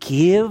to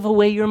give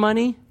away your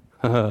money,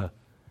 you're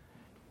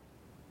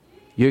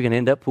going to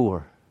end up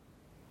poor.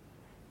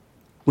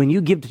 When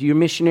you give to your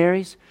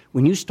missionaries,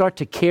 when you start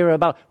to care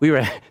about,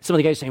 some of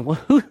the guys saying, well,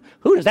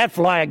 who does that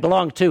flag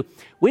belong to?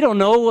 We don't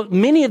know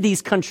many of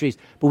these countries.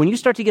 But when you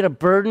start to get a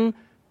burden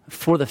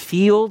for the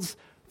fields,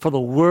 for the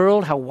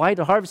world, how wide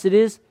the harvest it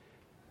is,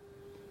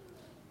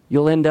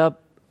 you'll end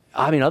up,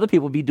 other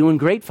people will be doing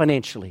great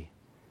financially.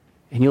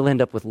 And you'll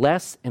end up with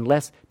less and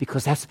less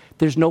because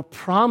there's no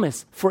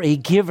promise for a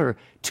giver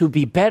to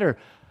be better.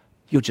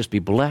 You'll just be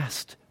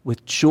blessed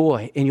with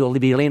joy, and you'll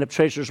be laying up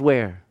treasures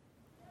where?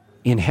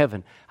 In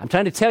heaven. I'm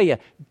trying to tell you,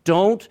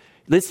 don't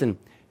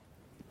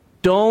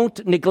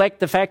neglect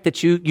the fact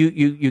that you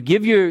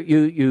give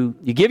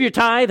your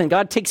tithe and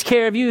God takes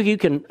care of you. You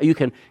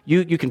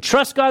can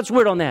trust God's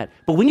word on that.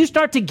 But when you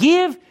start to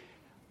give,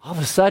 all of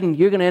a sudden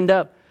you're going to end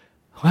up,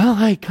 well,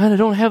 I kind of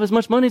don't have as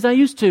much money as I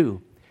used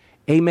to.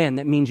 Amen.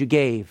 That means you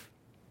gave.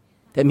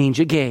 That means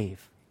you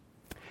gave.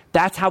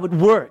 That's how it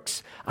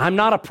works. I'm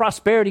not a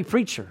prosperity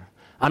preacher.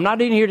 I'm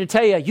not in here to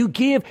tell you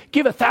give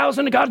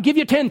 1,000 and God give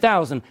you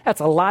 10,000.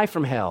 That's a lie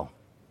from hell.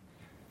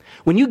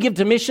 When you give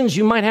to missions,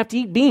 you might have to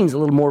eat beans a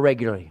little more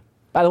regularly.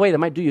 By the way, that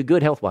might do you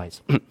good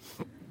health-wise.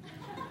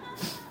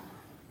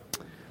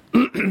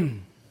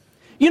 When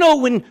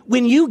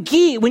you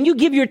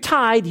give your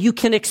tithe, you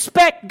can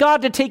expect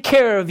God to take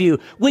care of you.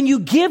 When you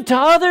give to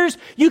others,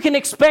 you can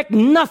expect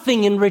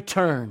nothing in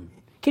return.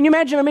 Can you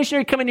imagine a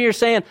missionary coming to you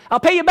saying, I'll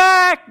pay you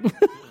back?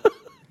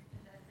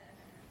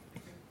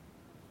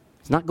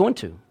 It's not going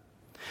to.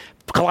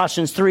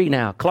 Colossians 3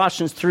 now.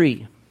 Colossians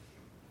 3.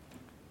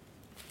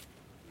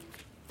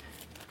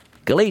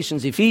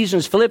 Galatians,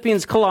 Ephesians,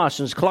 Philippians,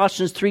 Colossians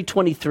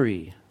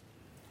 3:23.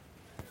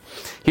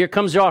 Here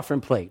comes the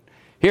offering plate.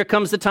 Here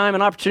comes the time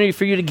and opportunity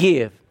for you to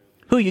give.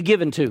 Who are you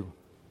giving to?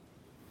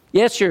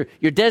 Yes, you're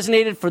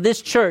designated for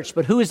this church,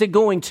 but who is it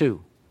going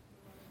to?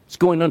 It's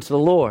going unto the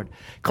Lord.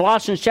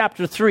 Colossians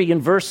chapter 3 and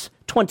verse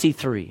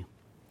 23.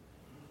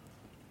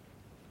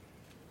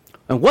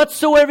 And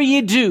whatsoever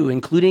ye do,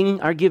 including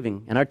our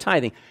giving and our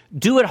tithing,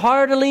 do it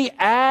heartily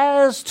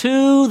as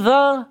to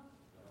the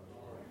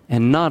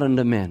and not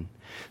unto men.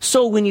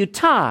 So when you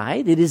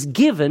tithe, it is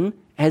given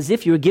as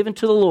if you were given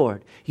to the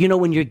Lord. You know,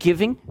 when you're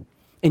giving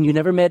and you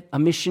never met a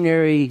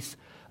missionary's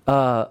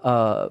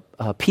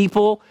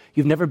people,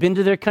 you've never been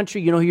to their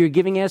country, you know who you're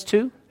giving as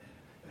to?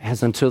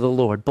 As unto the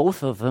Lord.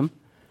 Both of them,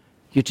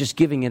 you're just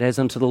giving it as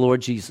unto the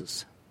Lord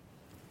Jesus.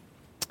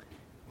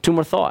 Two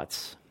more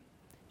thoughts.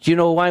 Do you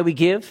know why we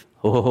give?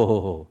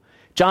 Oh,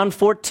 John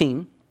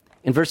 14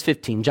 and verse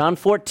 15. John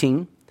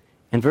 14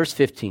 and verse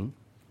 15.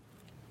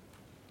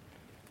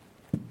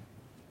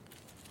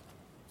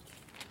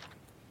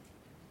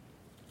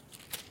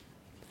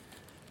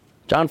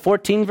 John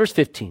 14, verse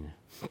 15.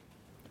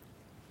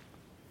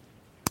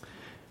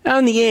 Now,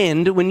 in the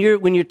end, when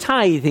you're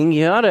tithing,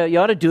 you ought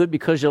to do it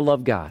because you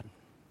love God.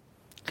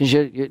 Because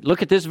you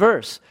look at this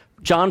verse,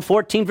 John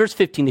 14, verse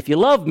 15. If you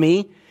love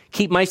me,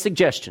 keep my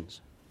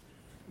suggestions.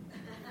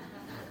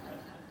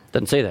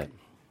 Doesn't say that.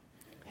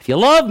 If you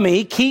love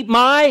me, keep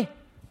my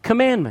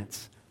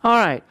commandments. All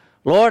right,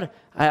 Lord,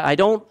 I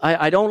don't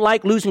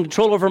like losing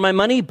control over my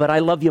money, but I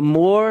love you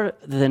more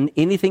than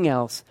anything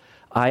else.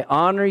 I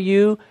honor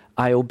you.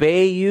 I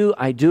obey you.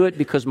 I do it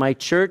because my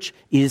church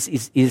is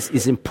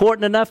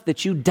important enough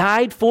that you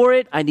died for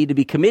it. I need to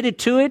be committed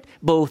to it,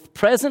 both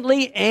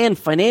presently and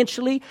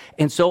financially.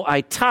 And so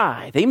I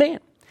tithe.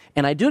 Amen.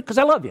 And I do it because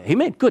I love you.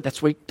 Amen. Good.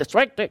 That's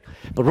right there.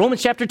 But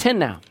Romans chapter 10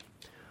 now.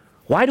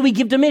 Why do we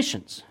give to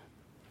missions?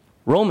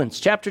 Romans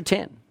chapter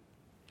 10.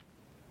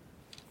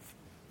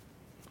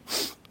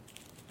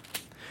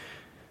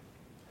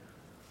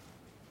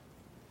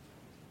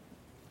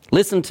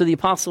 Listen to the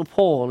Apostle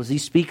Paul as he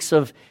speaks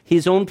of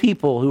his own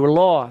people who are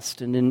lost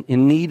and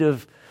in need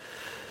of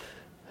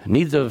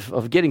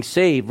getting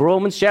saved.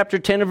 Romans chapter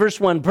 10 and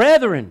verse 1.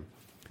 Brethren,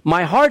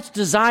 my heart's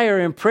desire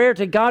and prayer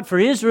to God for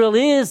Israel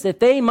is that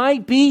they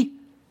might be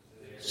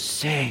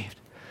saved.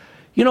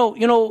 You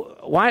know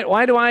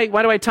why do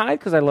I tithe?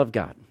 Because I love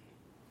God.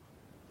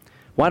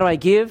 Why do I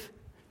give?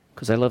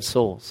 Because I love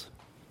souls.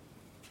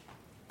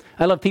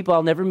 I love people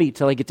I'll never meet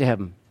till I get to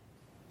heaven.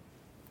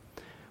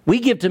 We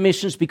give to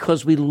missions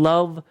because we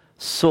love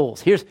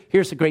souls. Here's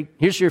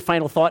your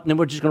final thought, and then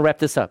we're just going to wrap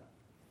this up.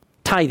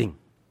 Tithing.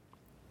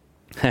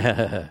 You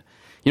know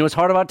what's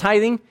hard about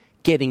tithing?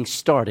 Getting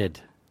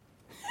started.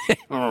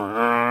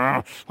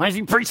 Why is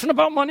he preaching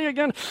about money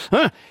again?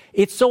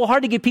 It's so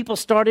hard to get people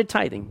started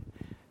tithing.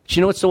 But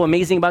you know what's so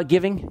amazing about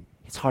giving?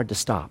 It's hard to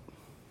stop.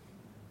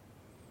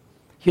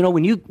 You know,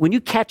 when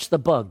you catch the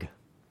bug,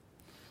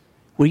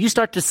 when you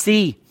start to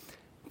see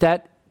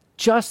that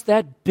just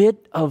that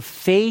bit of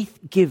faith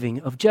giving,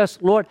 of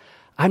just, Lord,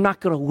 I'm not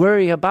going to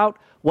worry about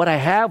what I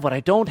have, what I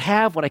don't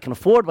have, what I can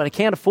afford, what I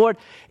can't afford.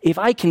 If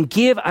I can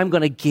give, I'm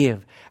going to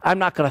give. I'm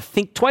not going to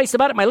think twice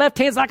about it. My left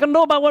hand's not going to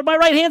know about what my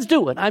right hand's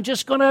doing. I'm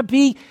just going to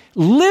be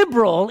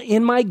liberal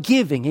in my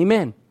giving.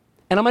 Amen.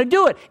 And I'm going to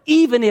do it,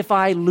 even if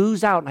I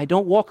lose out and I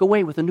don't walk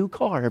away with a new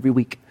car every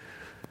week.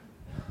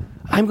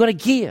 I'm going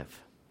to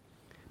give.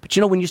 But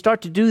you know, when you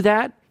start to do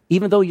that,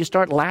 even though you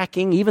start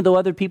lacking, even though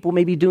other people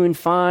may be doing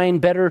fine,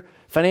 better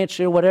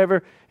financially or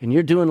whatever, and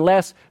you're doing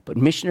less, but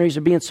missionaries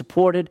are being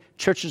supported,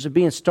 churches are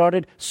being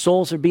started,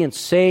 souls are being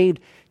saved,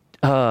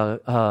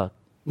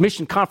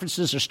 mission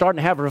conferences are starting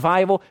to have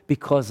revival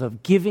because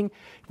of giving.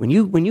 When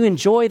you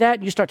enjoy that,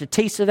 and you start to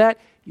taste of that,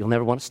 you'll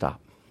never want to stop.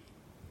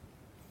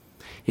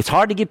 It's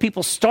hard to get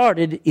people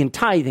started in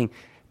tithing,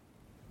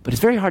 but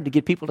it's very hard to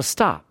get people to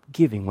stop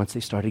giving once they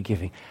started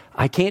giving.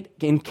 I can't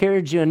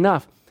encourage you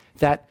enough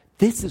that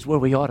this is where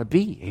we ought to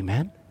be,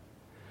 amen?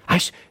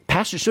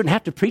 Pastors shouldn't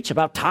have to preach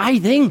about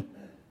tithing.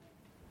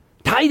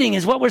 Tithing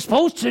is what we're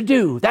supposed to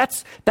do.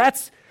 That's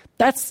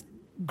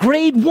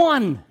grade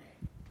 1.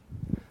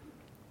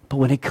 But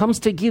when it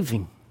comes to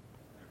giving,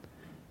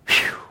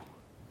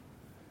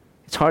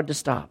 it's hard to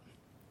stop.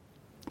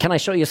 Can I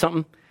show you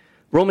something?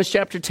 Romans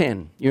chapter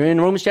 10. You're in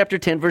Romans chapter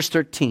 10, verse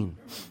 13.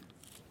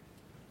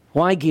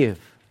 Why give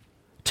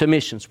to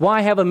missions?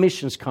 Why have a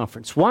missions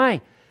conference?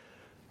 Why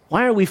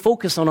are we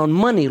focusing on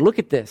money? Look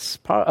at this.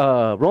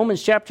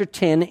 Romans chapter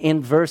 10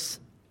 in verse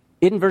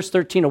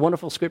 13, a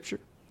wonderful scripture.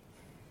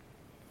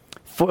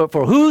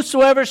 For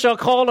whosoever shall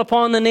call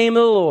upon the name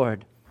of the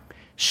Lord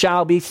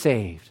shall be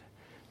saved.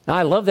 Now,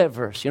 I love that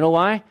verse. You know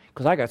why?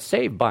 Because I got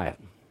saved by it.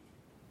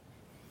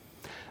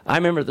 I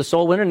remember the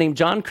soul winner named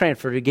John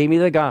Cranford who gave me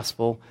the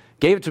gospel,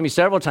 gave it to me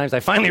several times. I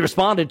finally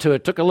responded to it.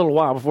 It took a little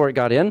while before it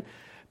got in.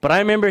 But I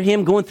remember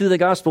him going through the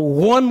gospel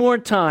one more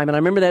time, and I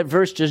remember that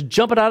verse just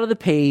jumping out of the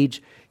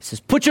page. He says,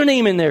 put your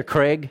name in there,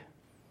 Craig.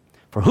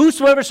 For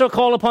whosoever shall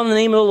call upon the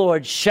name of the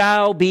Lord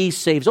shall be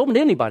saved. It's open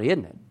to anybody,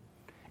 isn't it?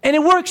 And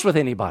it works with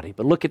anybody.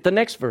 But look at the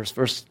next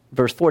verse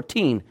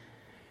 14.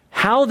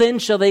 How then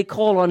shall they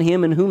call on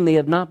him in whom they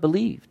have not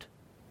believed?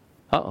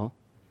 Uh-oh.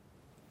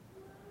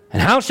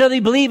 And how shall they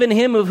believe in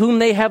him of whom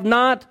they have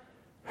not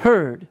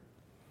heard?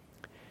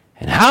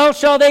 And how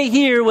shall they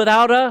hear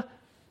without a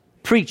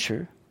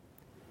preacher?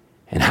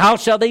 And how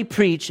shall they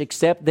preach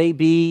except they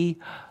be...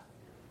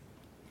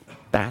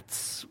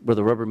 That's where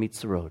the rubber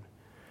meets the road.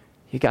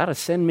 You got to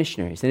send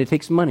missionaries, and it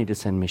takes money to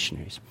send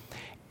missionaries.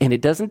 And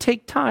it doesn't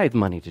take tithe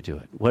money to do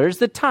it. Where does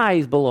the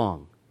tithe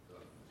belong?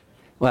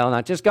 Well,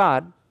 not just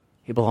God.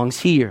 It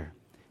belongs here.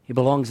 It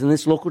belongs in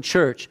this local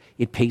church.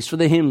 It pays for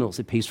the hymnals.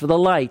 It pays for the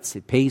lights.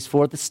 It pays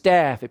for the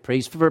staff. It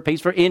pays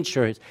for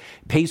insurance.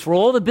 It pays for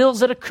all the bills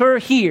that occur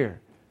here.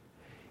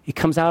 It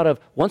comes out of,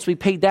 once we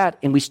pay that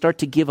and we start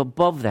to give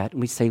above that,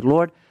 and we say,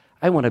 Lord,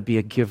 I want to be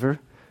a giver.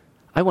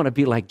 I want to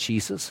be like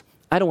Jesus.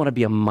 I don't want to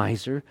be a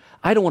miser.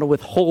 I don't want to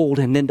withhold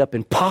and end up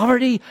in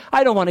poverty.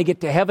 I don't want to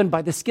get to heaven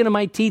by the skin of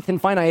my teeth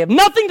and find I have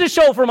nothing to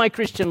show for my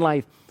Christian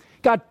life.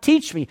 God,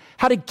 teach me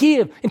how to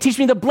give and teach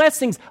me the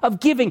blessings of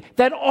giving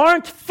that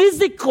aren't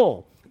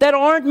physical, that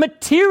aren't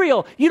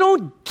material. You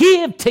don't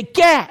give to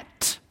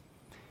get.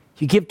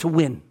 You give to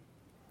win.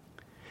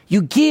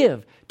 You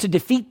give to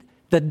defeat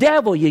the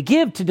devil. You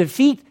give to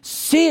defeat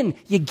sin.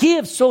 You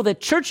give so that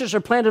churches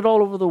are planted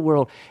all over the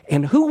world.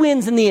 And who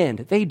wins in the end?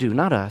 They do,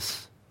 not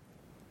us.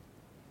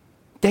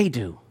 They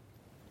do.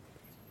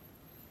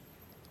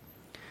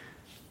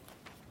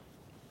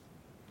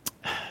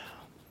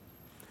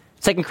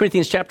 Second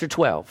Corinthians chapter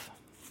 12.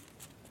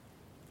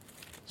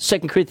 2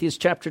 Corinthians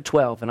chapter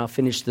 12, and I'll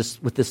finish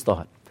this with this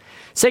thought.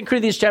 2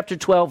 Corinthians chapter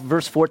 12,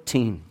 verse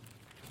 14.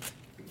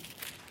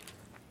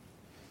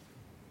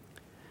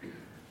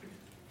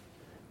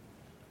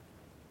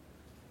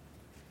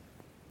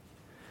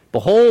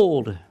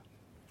 Behold,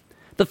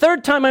 the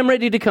third time I'm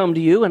ready to come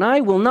to you, and I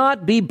will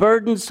not be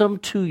burdensome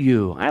to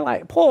you.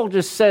 Paul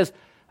just says,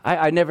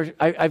 I've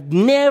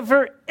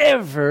never,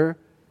 ever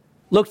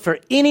looked for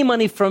any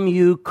money from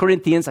you,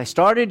 Corinthians. I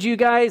started you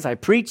guys. I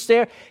preached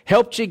there,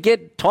 helped you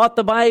get taught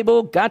the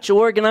Bible, got you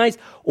organized.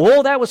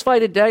 All that was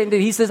fighting.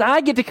 He says,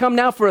 I get to come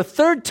now for a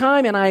third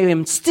time, and I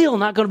am still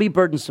not going to be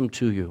burdensome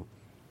to you.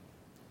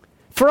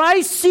 For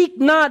I seek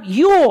not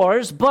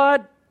yours,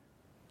 but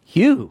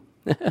you.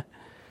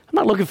 I'm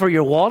not looking for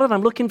your wallet.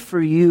 I'm looking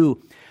for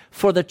you.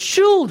 For the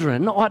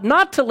children ought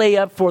not to lay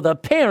up for the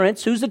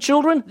parents. Who's the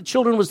children? The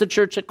children was the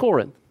church at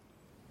Corinth.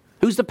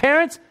 Who's the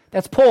parents?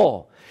 That's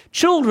Paul.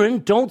 Children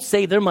don't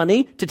save their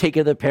money to take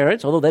care of their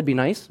parents, although that'd be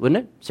nice,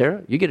 wouldn't it?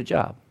 Sarah, you get a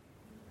job.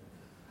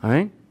 All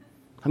right?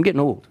 I'm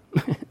getting old.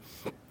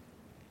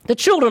 The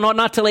children ought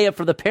not to lay up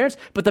for the parents,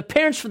 but the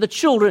parents for the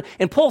children.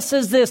 And Paul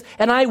says this,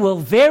 and I will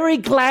very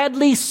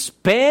gladly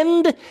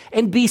spend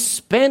and be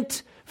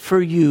spent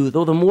for you.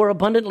 Though the more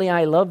abundantly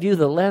I love you,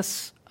 the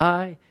less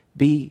I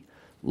be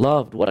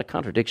loved. What a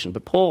contradiction.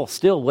 But Paul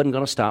still wasn't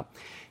going to stop.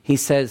 He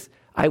says,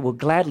 I will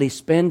gladly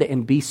spend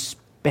and be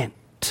spent.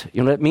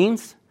 You know what it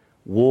means?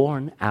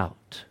 Worn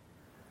out,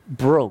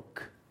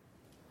 broke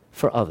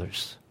for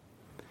others.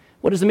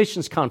 What is a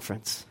missions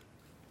conference?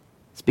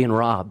 It's being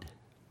robbed.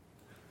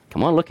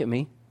 Come on, look at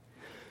me.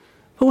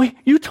 Oh, wait,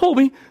 you told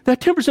me that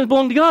 10%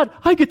 belonged to God.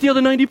 I get the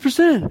other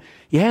 90%.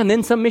 Yeah, and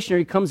then some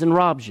missionary comes and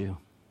robs you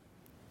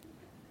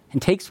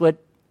and takes what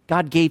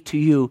God gave to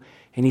you,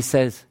 and he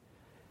says,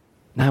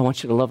 now I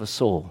want you to love a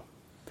soul.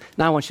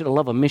 Now I want you to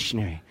love a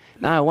missionary.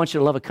 Now I want you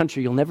to love a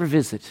country you'll never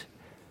visit.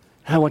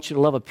 Now I want you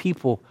to love a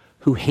people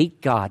who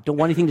hate God, don't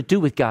want anything to do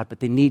with God, but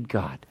they need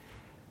God.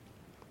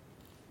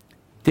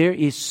 There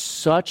is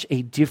such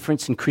a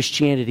difference in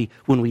Christianity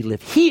when we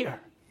live here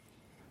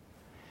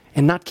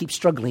and not keep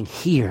struggling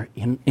here.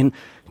 Do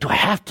I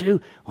have to?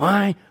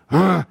 Why?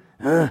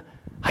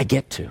 I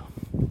get to.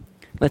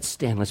 Let's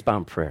stand. Let's bow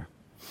in prayer.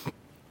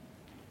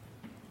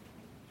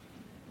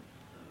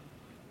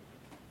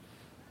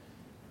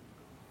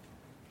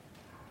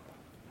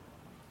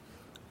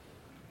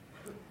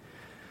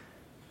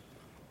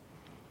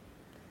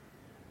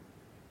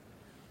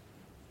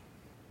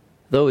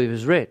 Though he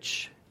was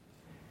rich,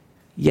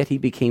 yet he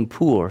became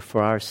poor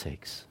for our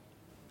sakes.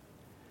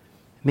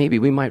 Maybe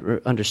we might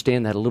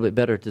understand that a little bit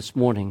better this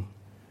morning.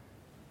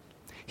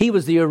 He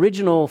was the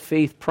original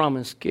faith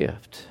promise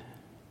gift.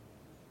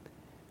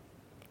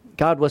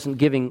 God wasn't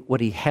giving what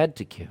he had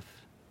to give.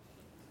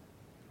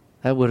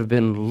 That would have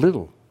been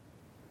little.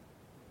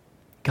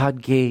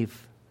 God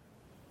gave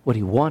what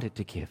he wanted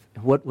to give.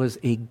 What was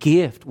a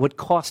gift, what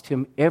cost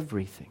him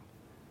everything.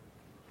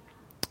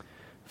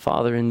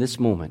 Father, in this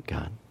moment,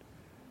 God,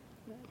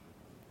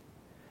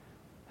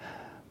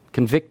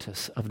 convict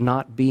us of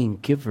not being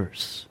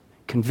givers.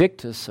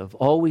 Convict us of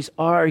always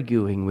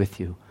arguing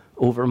with you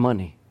over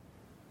money.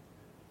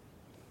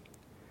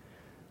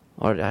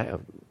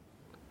 Lord,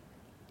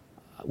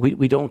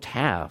 we don't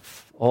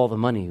have all the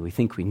money we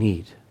think we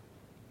need.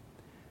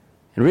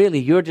 And really,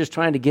 you're just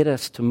trying to get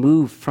us to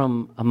move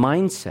from a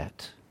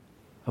mindset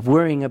of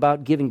worrying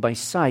about giving by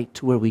sight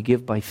to where we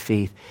give by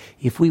faith.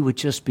 If we would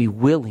just be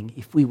willing,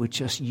 if we would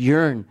just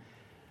yearn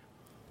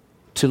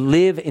to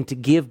live and to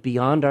give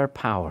beyond our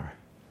power,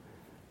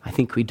 I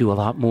think we'd do a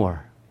lot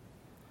more.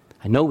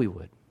 I know we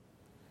would.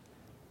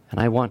 And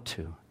I want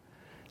to.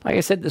 Like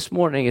I said this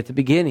morning at the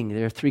beginning,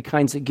 there are three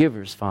kinds of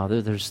givers,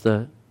 Father. There's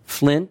the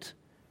flint,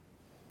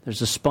 there's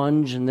the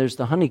sponge, and there's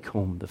the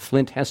honeycomb. The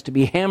flint has to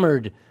be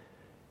hammered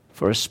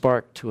for a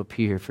spark to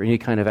appear, for any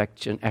kind of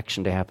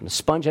action to happen. The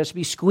sponge has to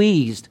be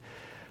squeezed,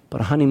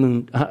 but a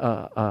honeycomb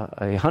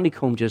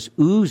just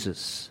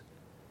oozes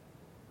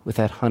with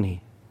that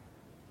honey.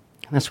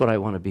 And that's what I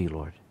want to be,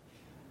 Lord.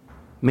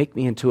 Make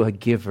me into a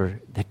giver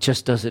that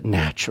just does it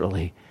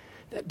naturally,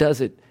 that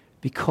does it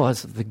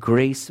because of the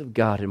grace of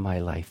God in my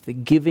life, the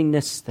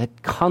givingness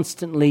that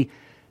constantly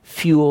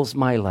fuels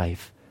my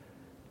life.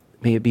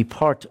 May it be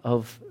part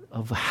of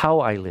how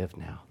I live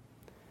now.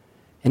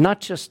 And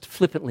not just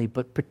flippantly,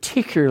 but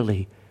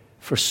particularly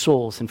for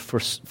souls and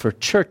for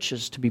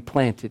churches to be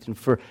planted and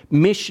for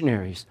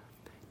missionaries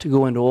to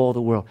go into all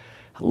the world.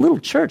 A little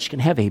church can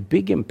have a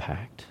big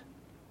impact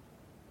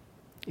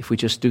if we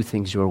just do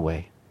things your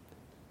way.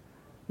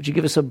 Would you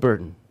give us a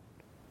burden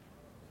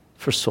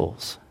for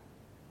souls?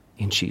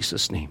 In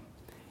Jesus' name,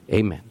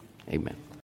 amen. Amen.